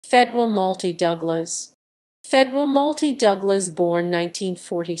Fedwa Malti-Douglas. Fedwa Malti-Douglas, born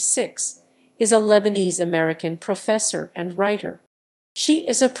 1946, is a Lebanese-American professor and writer. She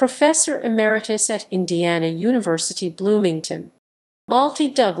is a professor emeritus at Indiana University Bloomington.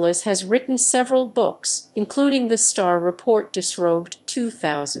 Malti-Douglas has written several books, including the Star Report Disrobed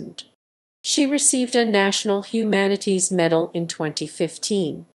 2000. She received a National Humanities Medal in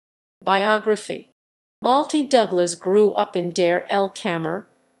 2015. Biography. Malti-Douglas grew up in Deir el-Kamar,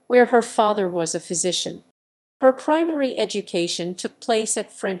 where her father was a physician. Her primary education took place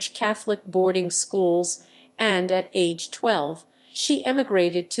at French Catholic boarding schools, and at age 12, she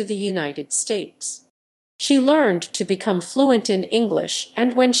emigrated to the United States. She learned to become fluent in English,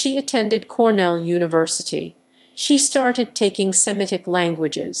 and when she attended Cornell University, she started taking Semitic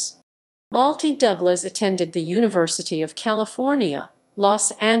languages. Malti-Douglas attended the University of California,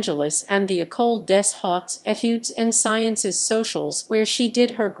 Los Angeles, and the École des Hautes Études en Sciences Sociales, where she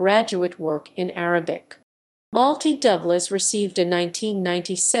did her graduate work in Arabic. Malti-Douglas received a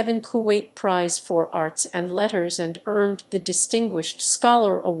 1997 Kuwait Prize for Arts and Letters and earned the Distinguished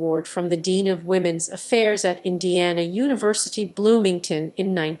Scholar Award from the Dean of Women's Affairs at Indiana University Bloomington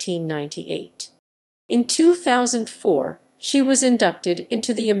in 1998. In 2004, she was inducted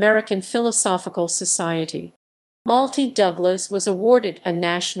into the American Philosophical Society. Malti-Douglas was awarded a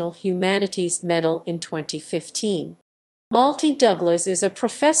National Humanities Medal in 2015. Malti-Douglas is a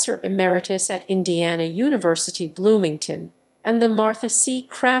professor emeritus at Indiana University Bloomington and the Martha C.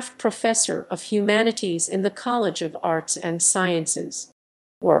 Kraft Professor of Humanities in the College of Arts and Sciences.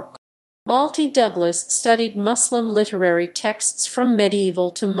 Work. Malti-Douglas studied Muslim literary texts from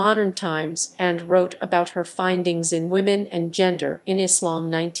medieval to modern times and wrote about her findings in Women and Gender in Islam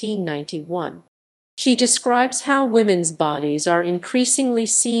 1991. She describes how women's bodies are increasingly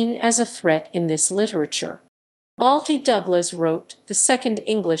seen as a threat in this literature. Malti-Douglas wrote the second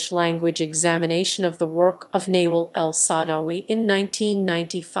English language examination of the work of Nawal el-Saadawi in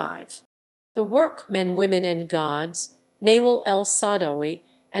 1995. The work Men, Women, and Gods, Nawal el-Saadawi,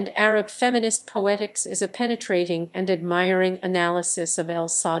 and Arab Feminist Poetics is a penetrating and admiring analysis of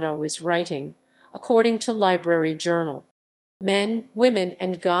el-Saadawi's writing, according to Library Journal. Men, Women,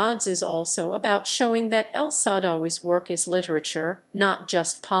 and Gods is also about showing that el-Saadawi's work is literature, not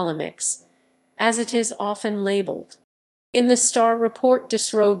just polemics, as it is often labeled. In the Star Report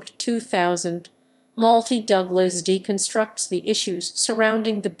Disrobed 2000, Malti-Douglas deconstructs the issues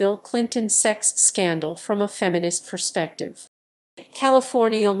surrounding the Bill Clinton sex scandal from a feminist perspective.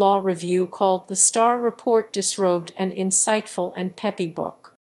 California Law Review called the Star Report Disrobed an insightful and peppy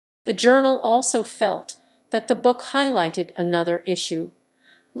book. The journal also felt that the book highlighted another issue.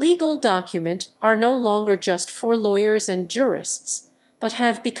 Legal documents are no longer just for lawyers and jurists, but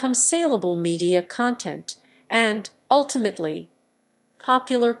have become saleable media content and, ultimately,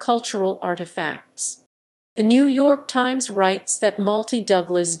 popular cultural artifacts. The New York Times writes that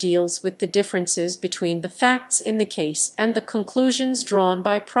Malti-Douglas deals with the differences between the facts in the case and the conclusions drawn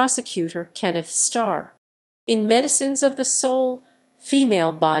by prosecutor Kenneth Starr. In Medicines of the Soul,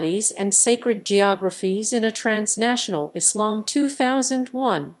 Female Bodies and Sacred Geographies in a Transnational Islam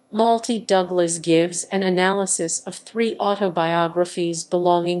 2001, Malti-Douglas gives an analysis of 3 autobiographies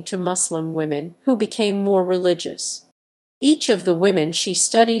belonging to Muslim women who became more religious. Each of the women she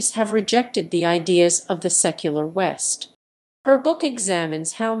studies have rejected the ideas of the secular West. Her book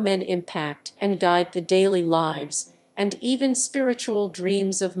examines how men impact and guide the daily lives and even spiritual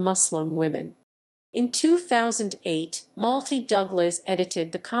dreams of Muslim women. In 2008, Malti-Douglas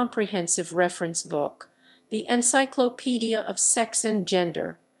edited the comprehensive reference book, The Encyclopedia of Sex and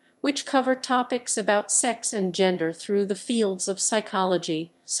Gender, which covered topics about sex and gender through the fields of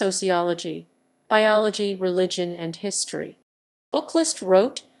psychology, sociology, biology, religion, and history. Booklist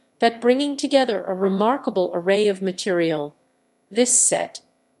wrote that bringing together a remarkable array of material, this set,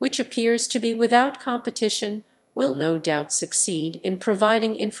 which appears to be without competition, will no doubt succeed in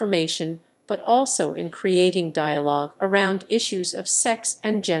providing information but also in creating dialogue around issues of sex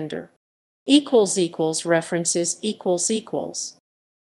and gender. References